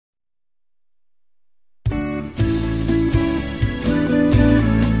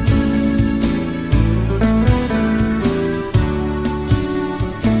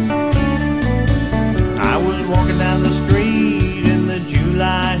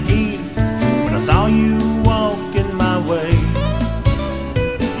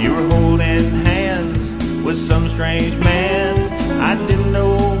some strange man. I didn't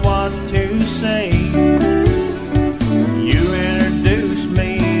know what to say. You introduced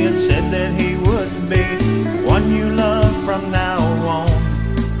me and said that he would be one you love from now on.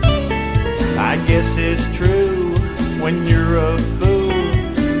 I guess it's true, when you're a fool,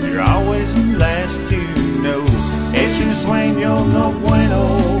 you're always the last to know. Ese sueño no bueno.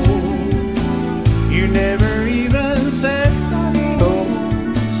 You never even said adios.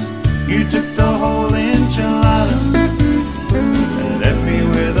 You took the whole enchilada and left me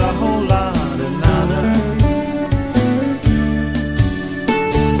with a whole lot of nada.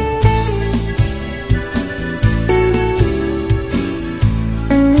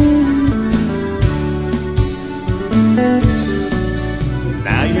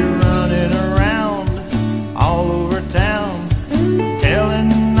 Now you're running around all over town,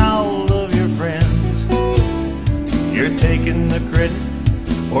 telling all of your friends you're taking the credit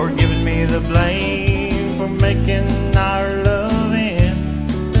or giving me the blame for making our love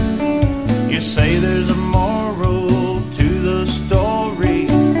end. You say there's a moral to the story,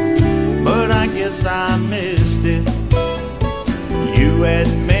 but I guess I missed it. You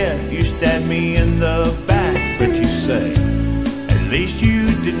admit you stabbed me in the back, but you say at least you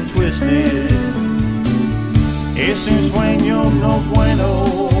didn't twist it. Es un sueño no bueno.